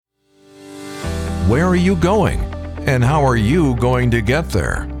Where are you going? And how are you going to get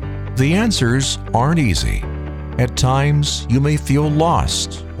there? The answers aren't easy. At times, you may feel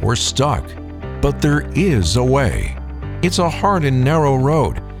lost or stuck, but there is a way. It's a hard and narrow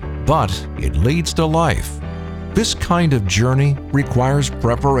road, but it leads to life. This kind of journey requires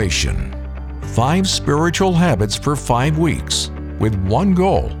preparation. 5 spiritual habits for 5 weeks, with one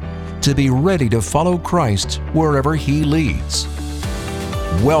goal: to be ready to follow Christ wherever He leads.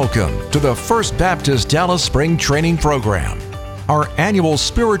 Welcome to the First Baptist Dallas Spring Training Program, our annual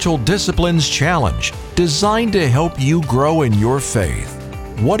Spiritual Disciplines Challenge designed to help you grow in your faith.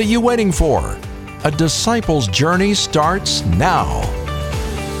 What are you waiting for? A disciple's journey starts now.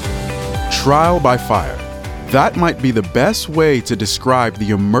 Trial by fire. That might be the best way to describe the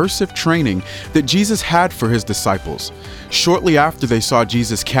immersive training that Jesus had for His disciples. Shortly after they saw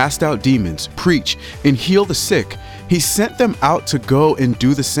Jesus cast out demons, preach, and heal the sick, He sent them out to go and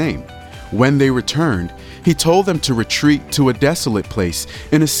do the same. When they returned, He told them to retreat to a desolate place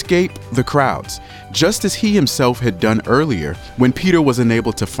and escape the crowds, just as He Himself had done earlier when Peter was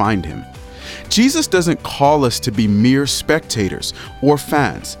unable to find Him. Jesus doesn't call us to be mere spectators or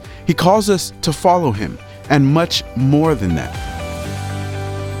fans. He calls us to follow Him, and much more than that.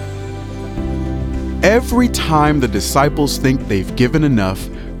 Every time the disciples think they've given enough,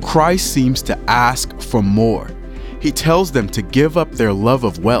 Christ seems to ask for more. He tells them to give up their love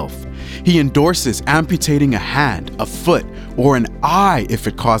of wealth. He endorses amputating a hand, a foot, or an eye if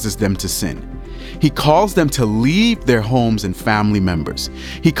it causes them to sin. He calls them to leave their homes and family members.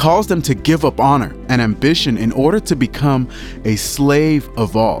 He calls them to give up honor and ambition in order to become a slave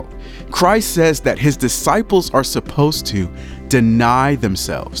of all. Christ says that His disciples are supposed to deny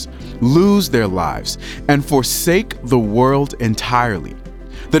themselves, lose their lives, and forsake the world entirely.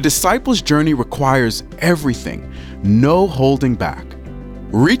 The disciples' journey requires everything, no holding back.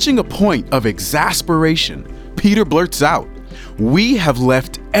 Reaching a point of exasperation, Peter blurts out, "We have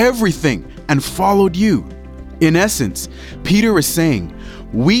left everything and followed you." In essence, Peter is saying,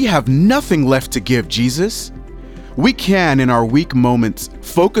 "We have nothing left to give, Jesus." We can, in our weak moments,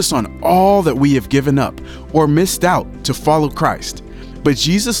 focus on all that we have given up or missed out to follow Christ. But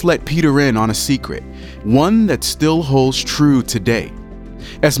Jesus let Peter in on a secret, one that still holds true today.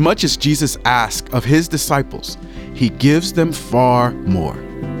 As much as Jesus asks of His disciples, He gives them far more.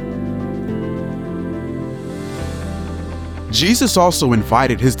 Jesus also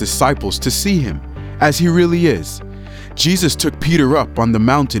invited His disciples to see Him as He really is. Jesus took Peter up on the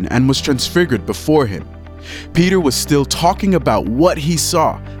mountain and was transfigured before Him. Peter was still talking about what he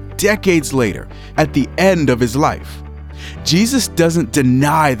saw decades later at the end of his life. Jesus doesn't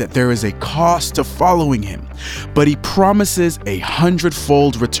deny that there is a cost to following Him, but He promises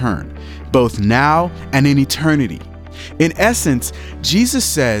 100-fold return, both now and in eternity. In essence, Jesus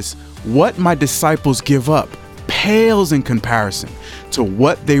says, "What my disciples give up pales in comparison to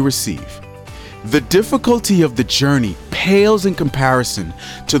what they receive." The difficulty of the journey pales in comparison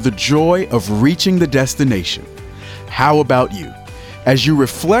to the joy of reaching the destination. How about you? As you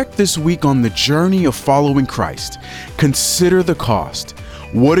reflect this week on the journey of following Christ, consider the cost.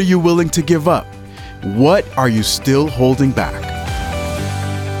 What are you willing to give up? What are you still holding back?